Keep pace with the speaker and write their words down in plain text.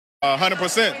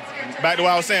100%. Back to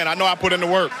what I was saying, I know I put in the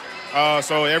work.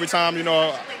 So every time,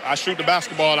 I shoot the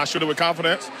basketball and I shoot it with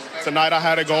confidence. Tonight I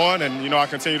had it going, and, I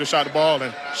continue to shot the ball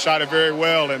and shot it very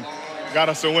well and got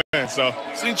us a win. So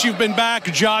since you've been back,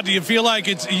 Ja, do you feel like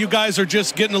you guys are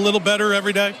just getting a little better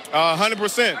every day?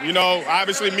 100%.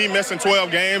 Obviously me missing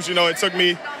 12 games, it took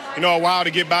me, a while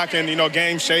to get back in,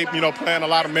 game shape, playing a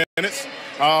lot of minutes.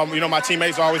 My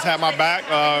teammates always had my back,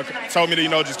 told me to,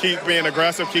 just keep being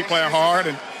aggressive, keep playing hard,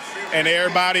 and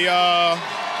everybody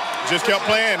just kept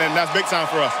playing, and that's big time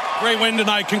for us. Great win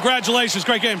tonight. Congratulations.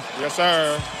 Great game. Yes,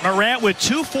 sir. Morant with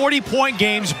 2 40-point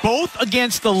games, both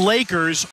against the Lakers.